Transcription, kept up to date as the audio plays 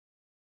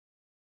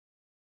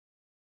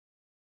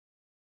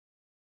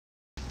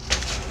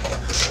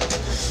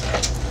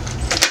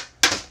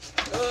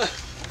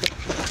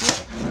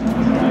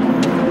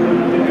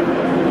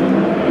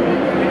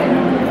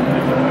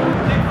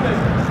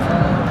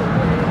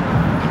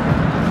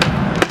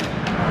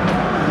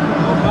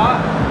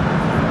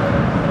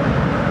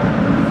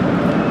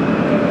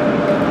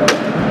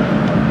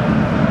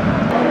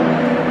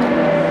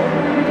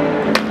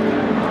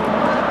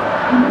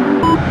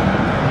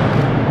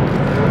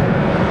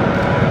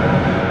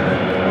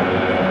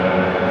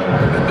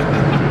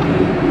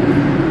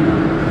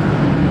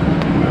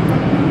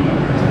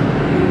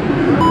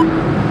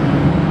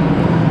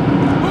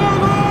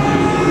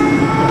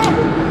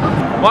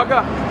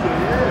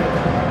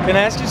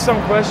some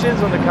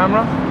questions on the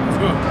camera?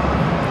 Sure.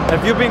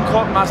 Have you been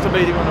caught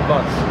masturbating on a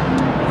bus?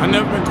 I've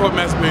never been caught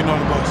masturbating on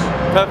the bus.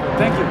 Perfect,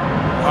 thank you.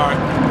 Alright.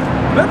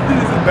 Nothing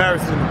is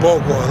embarrassing in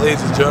Borgore,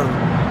 ladies and gentlemen.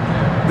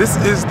 This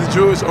is the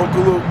Jewish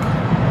Uncle Luke.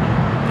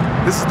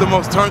 This is the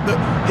most turned up.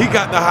 He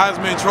got the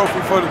Heisman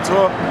Trophy for the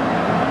tour.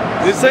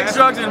 This Sex,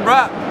 drugs, and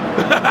rap.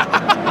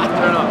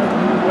 Turn up.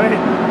 Wait.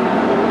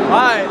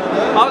 Alright,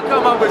 I'll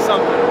come up with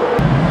something.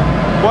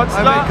 What's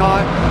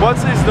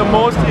is the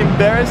most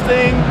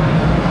embarrassing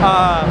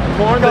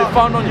porn they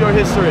found on your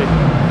history?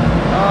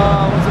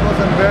 What's the most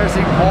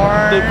embarrassing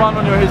porn They found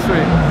on your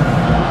history?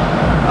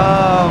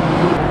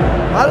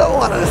 I don't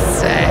want to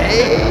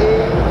say.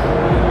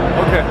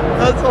 Okay.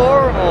 That's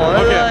horrible.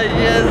 Okay.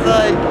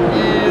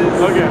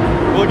 Okay.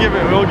 We'll give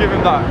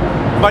him that.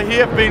 But he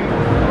have been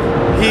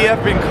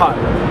cut.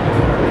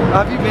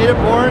 Have you made a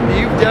porn?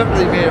 You've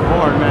definitely made a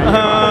porn, man.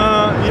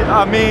 Yeah,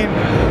 I mean,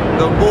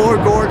 the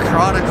Borgore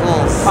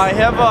Chronicles. I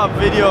have a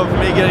video of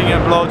me getting a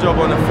blowjob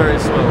on a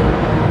Ferris wheel.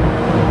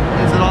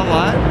 Is it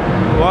online?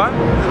 What?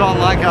 Is it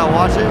online? Can I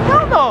watch it?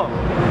 Hell no.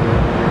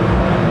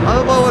 I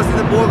don't know if I want to see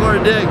the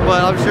Borgore dick,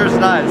 but I'm sure it's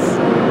nice.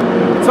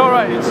 It's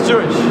alright, it's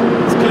Jewish.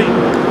 It's clean.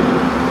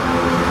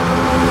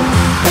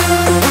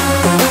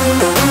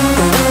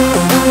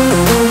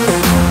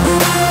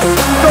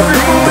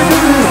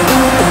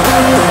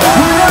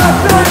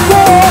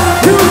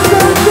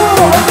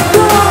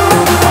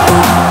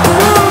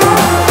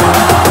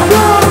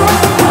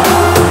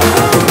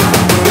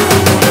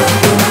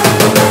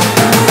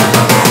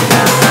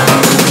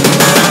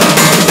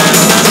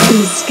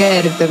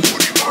 Scared of them.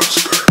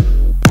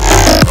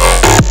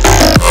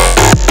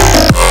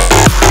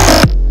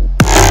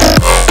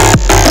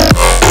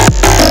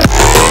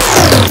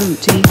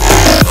 Booty.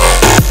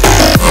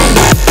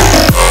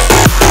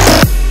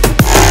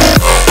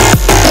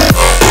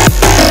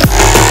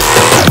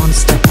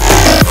 Monster.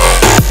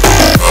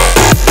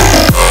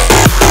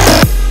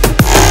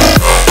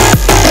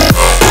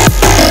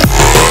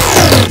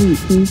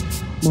 Booty.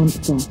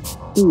 Monster.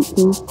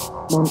 Booty.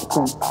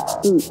 Monster.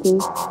 Booty.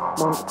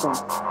 Monster.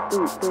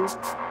 Booty.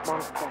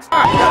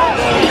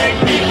 Make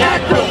me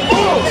act a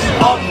fool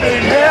up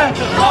in here,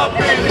 up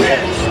in here.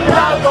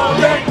 Y'all gon'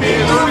 make me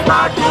lose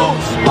my cool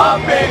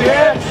up in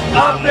here,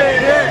 up in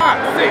here.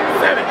 5, 6,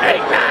 7, 8,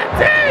 9,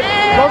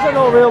 10. Those are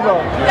not real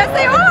though. Yes,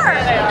 they are.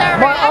 They're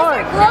My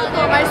art. broke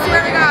them. I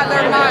swear to God,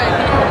 they're mine.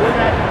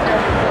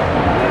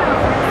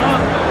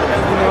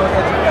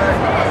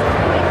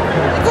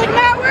 It's like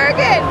not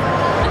working.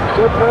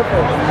 They're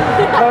perfect.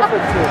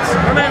 Perfect tits.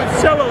 My name is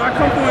Cello. I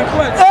come through in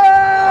clutch.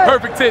 Hey!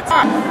 Perfect tits.